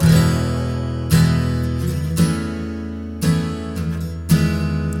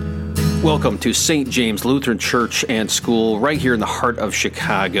Welcome to St. James Lutheran Church and School right here in the heart of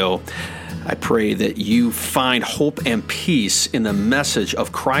Chicago. I pray that you find hope and peace in the message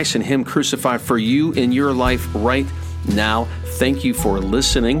of Christ and Him crucified for you in your life right now. Thank you for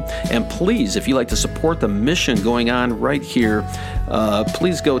listening. And please, if you'd like to support the mission going on right here,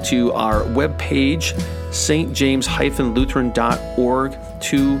 please go to our webpage, stjames-lutheran.org,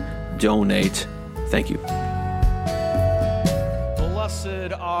 to donate. Thank you.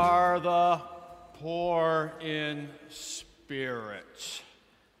 Blessed are the poor in spirit.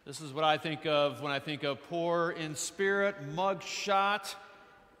 This is what I think of when I think of poor in spirit, mugshot,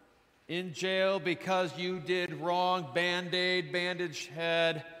 in jail because you did wrong, Band-Aid, bandaged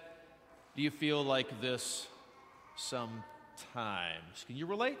head. Do you feel like this sometimes? Can you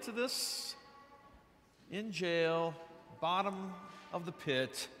relate to this? In jail, bottom of the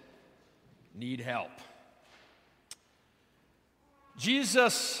pit, need help.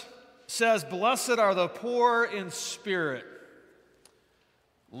 Jesus says, blessed are the poor in spirit.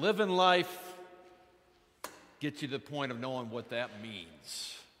 Living life gets you to the point of knowing what that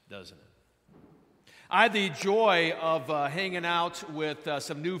means, doesn't it? I had the joy of hanging out with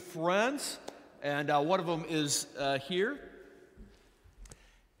some new friends, and one of them is here.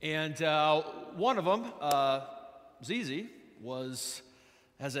 And one of them, Zizi,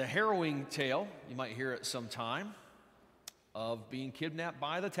 has a harrowing tale, you might hear it sometime, of being kidnapped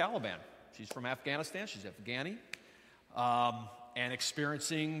by the Taliban. She's from Afghanistan, she's Afghani, and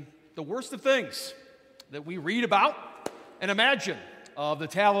experiencing the worst of things that we read about and imagine of the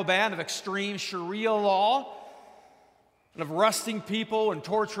Taliban, of extreme Sharia law, and of arresting people and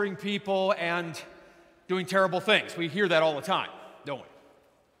torturing people and doing terrible things. We hear that all the time, don't we?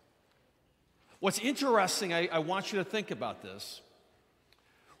 What's interesting, I want you to think about this.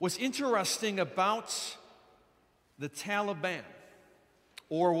 What's interesting about the Taliban,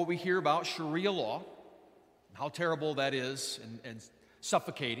 or what we hear about Sharia law, how terrible that is and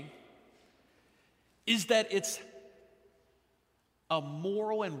suffocating, is that it's a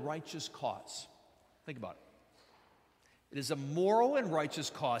moral and righteous cause. Think about it. It is a moral and righteous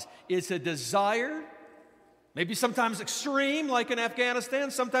cause. It's a desire, maybe sometimes extreme, like in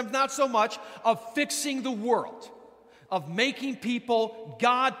Afghanistan, sometimes not so much, of fixing the world, of making people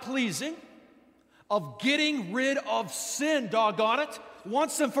God-pleasing, of getting rid of sin, doggone it,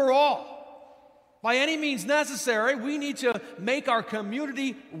 once and for all. By any means necessary, we need to make our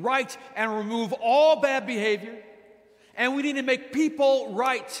community right and remove all bad behavior, and we need to make people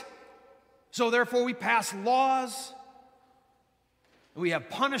right. So therefore, we pass laws, we have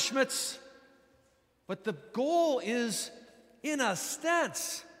punishments, but the goal is, in a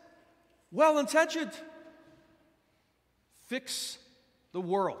sense, well-intentioned. Fix the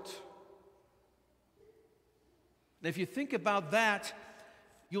world. And if you think about that,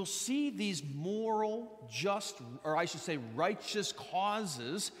 you'll see these moral, just, or I should say righteous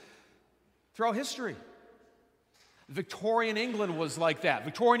causes throughout history. Victorian England was like that.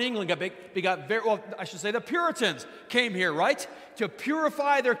 Victorian England the Puritans came here, right? To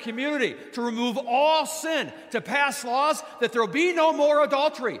purify their community, to remove all sin, to pass laws that there will be no more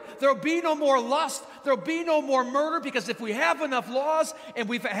adultery, there will be no more lust, there will be no more murder, because if we have enough laws and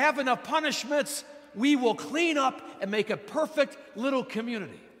we have enough punishments, we will clean up and make a perfect little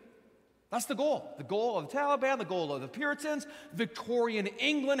community. That's the goal. The goal of the Taliban, the goal of the Puritans. Victorian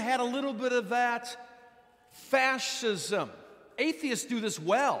England had a little bit of that. Fascism. Atheists do this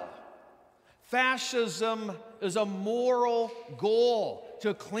well. Fascism is a moral goal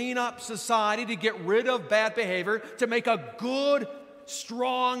to clean up society, to get rid of bad behavior, to make a good,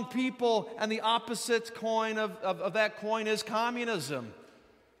 strong people. And the opposite coin of that coin is communism.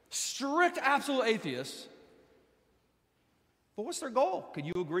 Strict, absolute atheists. But what's their goal? Can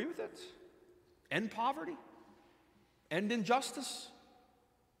you agree with it? End poverty? End injustice?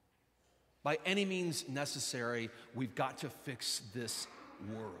 By any means necessary, we've got to fix this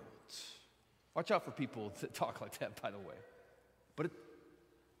world. Watch out for people that talk like that, by the way.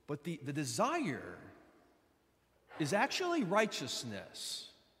 But the desire is actually righteousness,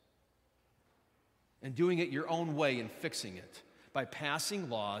 and doing it your own way and fixing it by passing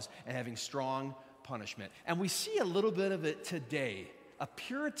laws and having strong punishment. And we see a little bit of it today, a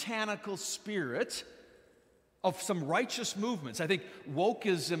puritanical spirit of some righteous movements. I think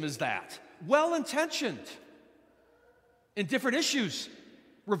wokeism is that. Well-intentioned in different issues,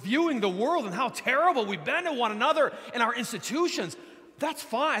 reviewing the world and how terrible we've been to one another and our institutions. That's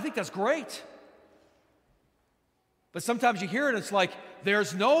fine. I think that's great. But sometimes you hear it, it's like,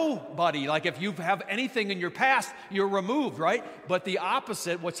 there's nobody. Like if you have anything in your past, you're removed, right? But the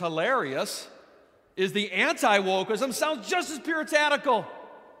opposite, what's hilarious, is the anti-wokeism sounds just as puritanical.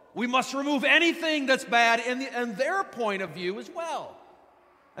 We must remove anything that's bad in their point of view as well.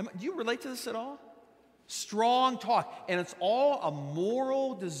 Do you relate to this at all? Strong talk. And it's all a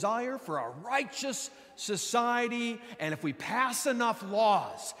moral desire for a righteous society. And if we pass enough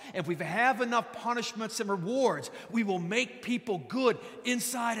laws, and if we have enough punishments and rewards, we will make people good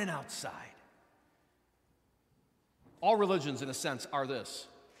inside and outside. All religions, in a sense, are this,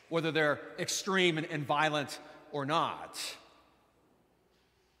 whether they're extreme and violent or not.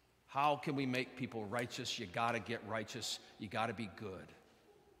 How can we make people righteous? You got to get righteous. You got to be good.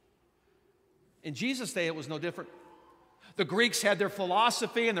 In Jesus' day, it was no different. The Greeks had their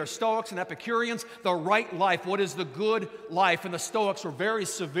philosophy and their Stoics and Epicureans, the right life. What is the good life? And the Stoics were very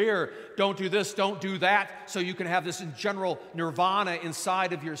severe. Don't do this, don't do that, so you can have this in general nirvana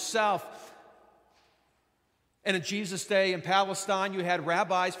inside of yourself. And in Jesus' day in Palestine, you had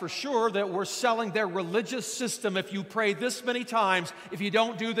rabbis for sure that were selling their religious system. If you pray this many times, if you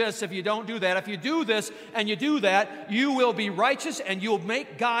don't do this, if you don't do that, if you do this and you do that, you will be righteous and you'll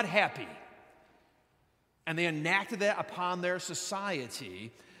make God happy. And they enacted that upon their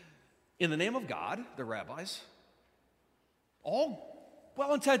society in the name of God, the rabbis, all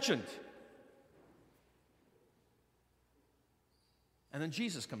well-intentioned. And then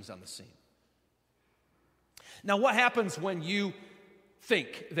Jesus comes on the scene. Now, what happens when you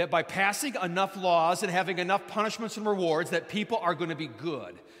think that by passing enough laws and having enough punishments and rewards that people are going to be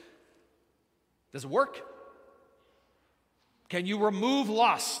good? Does it work? Can you remove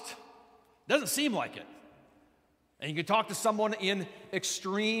lust? Doesn't seem like it. And you can talk to someone in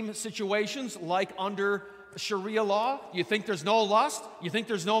extreme situations like under Sharia law. You think there's no lust? You think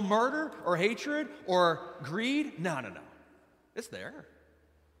there's no murder or hatred or greed? No. It's there.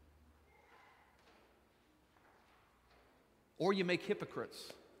 Or you make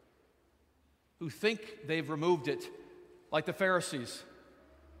hypocrites who think they've removed it, like the Pharisees.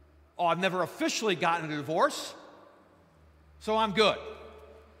 Oh, I've never officially gotten a divorce, so I'm good.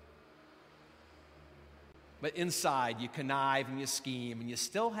 But inside, you connive and you scheme, and you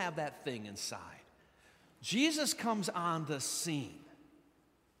still have that thing inside. Jesus comes on the scene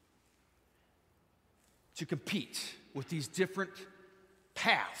to compete with these different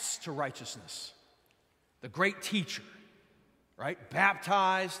paths to righteousness. The great teacher, right?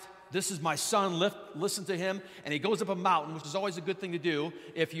 Baptized. This is my son, listen to him. And he goes up a mountain, which is always a good thing to do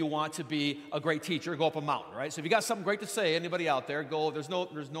if you want to be a great teacher, go up a mountain, right? So if you got something great to say, anybody out there, go. There's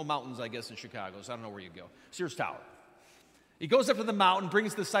no mountains, I guess, in Chicago, so I don't know where you go. Sears Tower. He goes up to the mountain,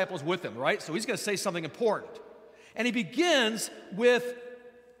 brings the disciples with him, right? So he's going to say something important. And he begins with,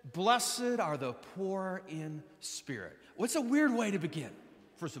 blessed are the poor in spirit. What's a weird way to begin,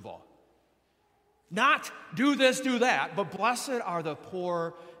 first of all? Not do this, do that, but blessed are the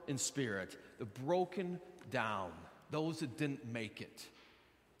poor in spirit, the broken down, those that didn't make it.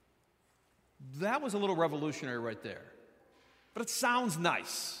 That was a little revolutionary right there. But it sounds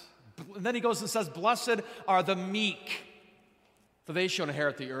nice. And then he goes and says, blessed are the meek, for they shall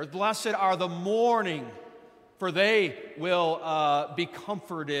inherit the earth. Blessed are the mourning, for they will be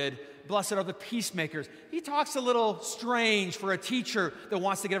comforted. Blessed are the peacemakers. He talks a little strange for a teacher that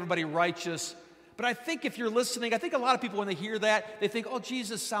wants to get everybody righteous. But I think if you're listening, I think a lot of people, when they hear that, they think, oh,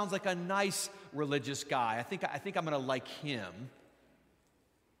 Jesus sounds like a nice religious guy. I think I'm going to like him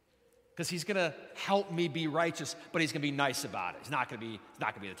because he's going to help me be righteous, but he's going to be nice about it. He's not going to be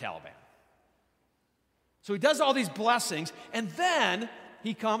the Taliban. So he does all these blessings, and then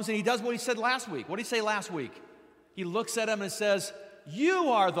he comes and he does what he said last week. What did he say last week? He looks at him and says, you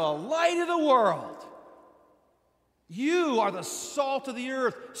are the light of the world. You are the salt of the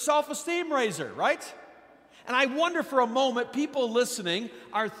earth, self-esteem raiser, right? And I wonder for a moment, people listening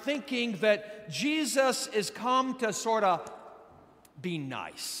are thinking that Jesus is come to sort of be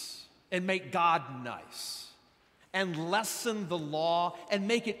nice and make God nice and lessen the law and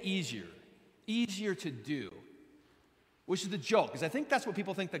make it easier to do, which is the joke, because I think that's what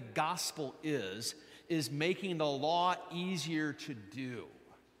people think the gospel is making the law easier to do.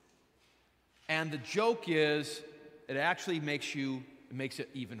 And the joke is, it actually makes it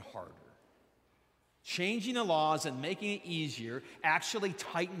even harder. Changing the laws and making it easier actually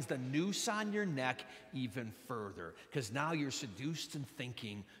tightens the noose on your neck even further, because now you're seduced in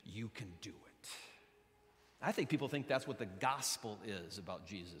thinking you can do it. I think people think that's what the gospel is about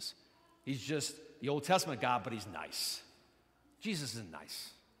Jesus. He's just the Old Testament God, but he's nice. Jesus isn't nice.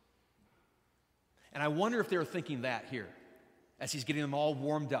 And I wonder if they're thinking that here, as he's getting them all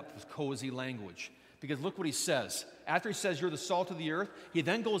warmed up with cozy language. Because look what he says. After he says, you're the salt of the earth, he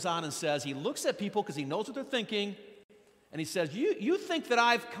then goes on and says, he looks at people because he knows what they're thinking, and he says, you think that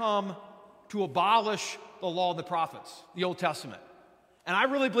I've come to abolish the law and the prophets, the Old Testament, And I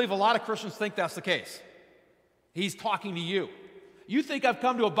really believe a lot of Christians think that's the case. He's talking to you. You think I've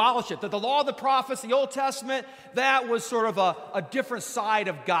come to abolish it, that the law of the prophets, the Old Testament, that was sort of a different side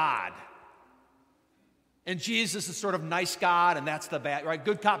of God. And Jesus is sort of nice God, and that's the bad, right?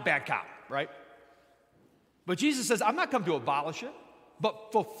 Good cop, bad cop, right? But Jesus says, I'm not come to abolish it,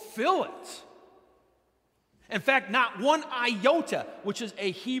 but fulfill it. In fact, not one iota, which is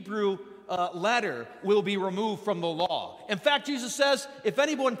a Hebrew letter, will be removed from the law. In fact, Jesus says, if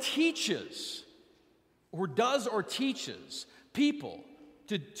anyone teaches or does or teaches people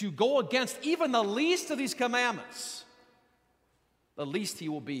to go against even the least of these commandments, the least he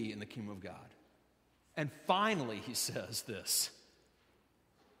will be in the kingdom of God. And finally, he says this: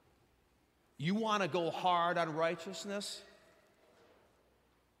 you want to go hard on righteousness?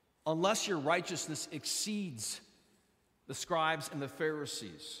 Unless your righteousness exceeds the scribes and the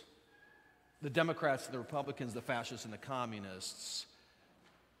Pharisees, the Democrats, the Republicans, the fascists, and the communists,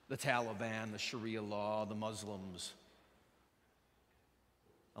 the Taliban, the Sharia law, the Muslims.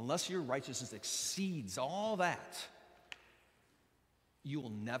 Unless your righteousness exceeds all that, you will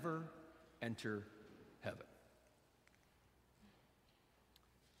never enter heaven.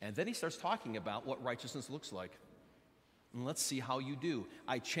 And then he starts talking about what righteousness looks like. And let's see how you do.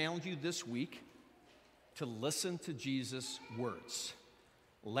 I challenge you this week to listen to Jesus' words.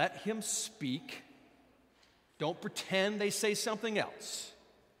 Let him speak. Don't pretend they say something else.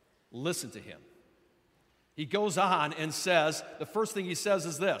 Listen to him. He goes on and says, the first thing he says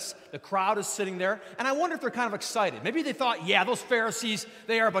is this. The crowd is sitting there, and I wonder if they're kind of excited. Maybe they thought, yeah, those Pharisees,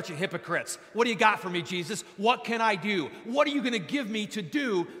 they are a bunch of hypocrites. What do you got for me, Jesus? What can I do? What are you going to give me to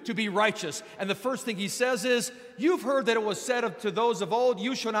do to be righteous? And the first thing he says is, you've heard that it was said to those of old,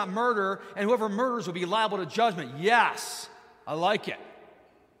 you shall not murder, and whoever murders will be liable to judgment. Yes, I like it.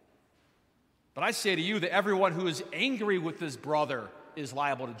 But I say to you that everyone who is angry with his brother is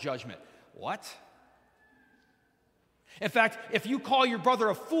liable to judgment. What? In fact, if you call your brother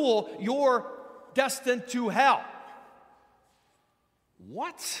a fool, you're destined to hell.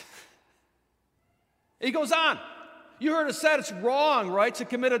 What? He goes on. You heard it said it's wrong, right, to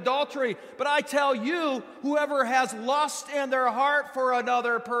commit adultery. But I tell you, whoever has lust in their heart for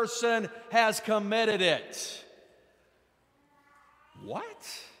another person has committed it.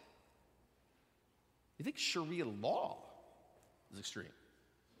 What? You think Sharia law is extreme?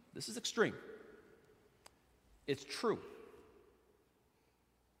 This is extreme. It's true.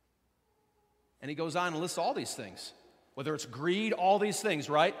 And he goes on and lists all these things. Whether it's greed, all these things,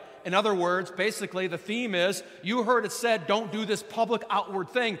 right? In other words, basically the theme is, you heard it said, don't do this public outward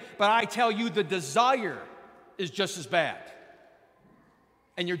thing, but I tell you the desire is just as bad.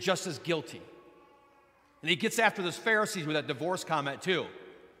 And you're just as guilty. And he gets after those Pharisees with that divorce comment too.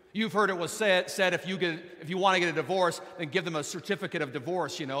 You've heard it was said if you want to get a divorce, then give them a certificate of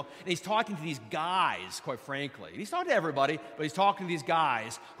divorce, you know. And he's talking to these guys, quite frankly. And he's talking to everybody, but he's talking to these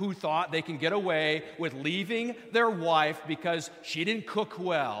guys who thought they can get away with leaving their wife because she didn't cook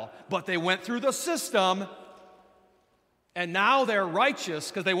well, but they went through the system, and now they're righteous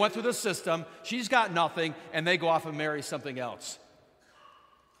because they went through the system. She's got nothing, and they go off and marry something else.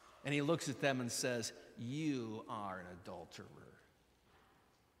 And he looks at them and says, you are an adulterer.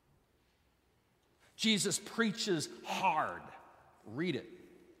 Jesus preaches hard. Read it.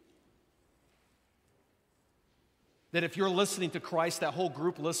 That if you're listening to Christ, that whole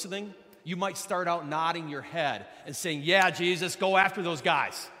group listening, you might start out nodding your head and saying, yeah, Jesus, go after those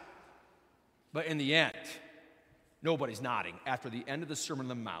guys. But in the end, nobody's nodding. After the end of the Sermon on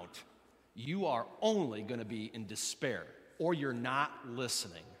the Mount, you are only going to be in despair, or you're not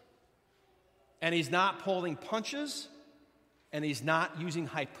listening. And he's not pulling punches, and he's not using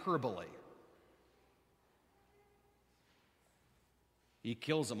hyperbole. He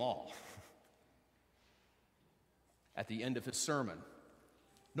kills them all. At the end of his sermon,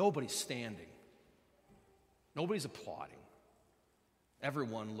 nobody's standing. Nobody's applauding.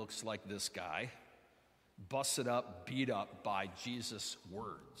 Everyone looks like this guy, busted up, beat up by Jesus'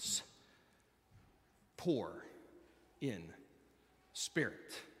 words. Poor in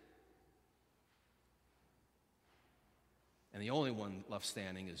spirit. And the only one left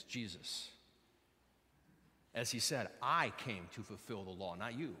standing is Jesus. As he said, I came to fulfill the law,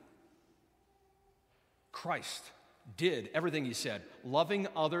 not you. Christ did everything he said, loving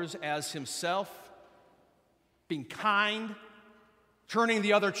others as himself, being kind, turning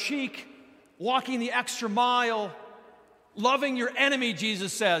the other cheek, walking the extra mile, loving your enemy,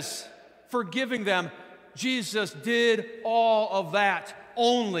 Jesus says, forgiving them. Jesus did all of that.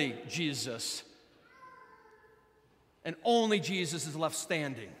 Only Jesus. And only Jesus is left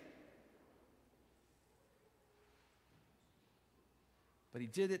standing. but he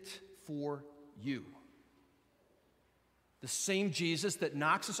did it for you. The same Jesus that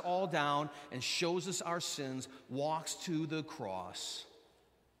knocks us all down and shows us our sins walks to the cross.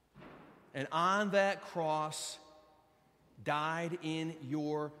 And on that cross, died in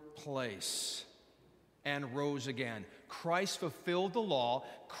your place and rose again. Christ fulfilled the law.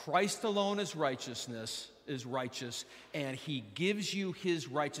 Christ alone is righteous, and he gives you his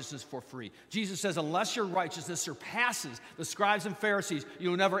righteousness for free. Jesus says, unless your righteousness surpasses the scribes and Pharisees,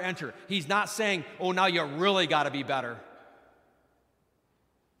 you'll never enter. He's not saying, oh, now you really got to be better.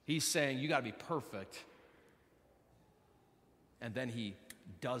 He's saying, you got to be perfect. And then he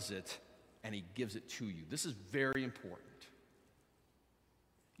does it, and he gives it to you. This is very important.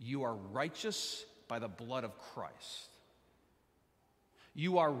 You are righteous by the blood of Christ.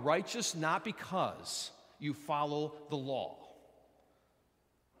 You are righteous not because you follow the law.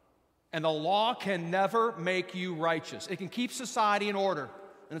 And the law can never make you righteous. It can keep society in order,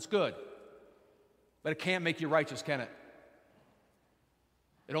 and it's good. But it can't make you righteous, can it?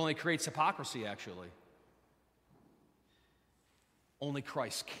 It only creates hypocrisy, actually. Only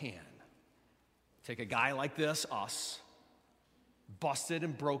Christ can. Take a guy like this, us, busted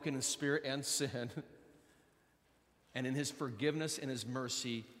and broken in spirit and sin, and in his forgiveness and his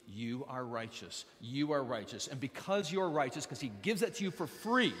mercy, you are righteous. You are righteous. And because you are righteous, because he gives that to you for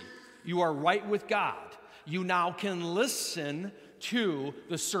free, you are right with God. You now can listen to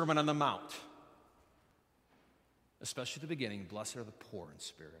the Sermon on the Mount. Especially at the beginning, blessed are the poor in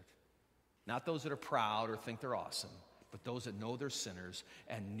spirit. Not those that are proud or think they're awesome, but those that know they're sinners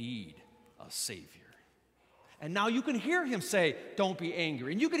and need a Savior. And now you can hear him say, don't be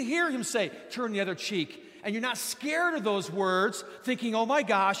angry. And you can hear him say, turn the other cheek. And you're not scared of those words, thinking, oh my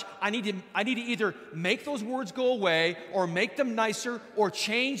gosh, I need to either make those words go away or make them nicer or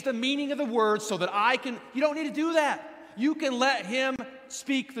change the meaning of the words so that I can. You don't need to do that. You can let him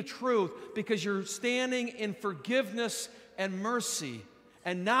speak the truth because you're standing in forgiveness and mercy.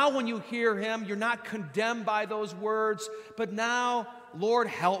 And now when you hear him, you're not condemned by those words, but now, Lord,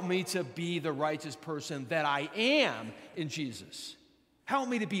 help me to be the righteous person that I am in Jesus. Help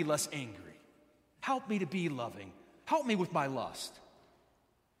me to be less angry. Help me to be loving. Help me with my lust.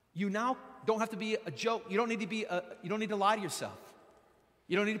 You now don't have to be a joke. You don't need to lie to yourself.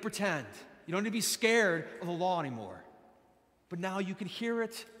 You don't need to pretend. You don't need to be scared of the law anymore. But now you can hear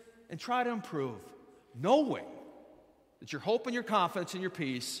it and try to improve, knowing that your hope and your confidence and your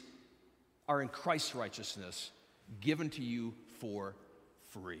peace are in Christ's righteousness given to you for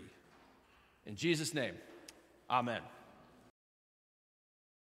free. In Jesus' name, amen.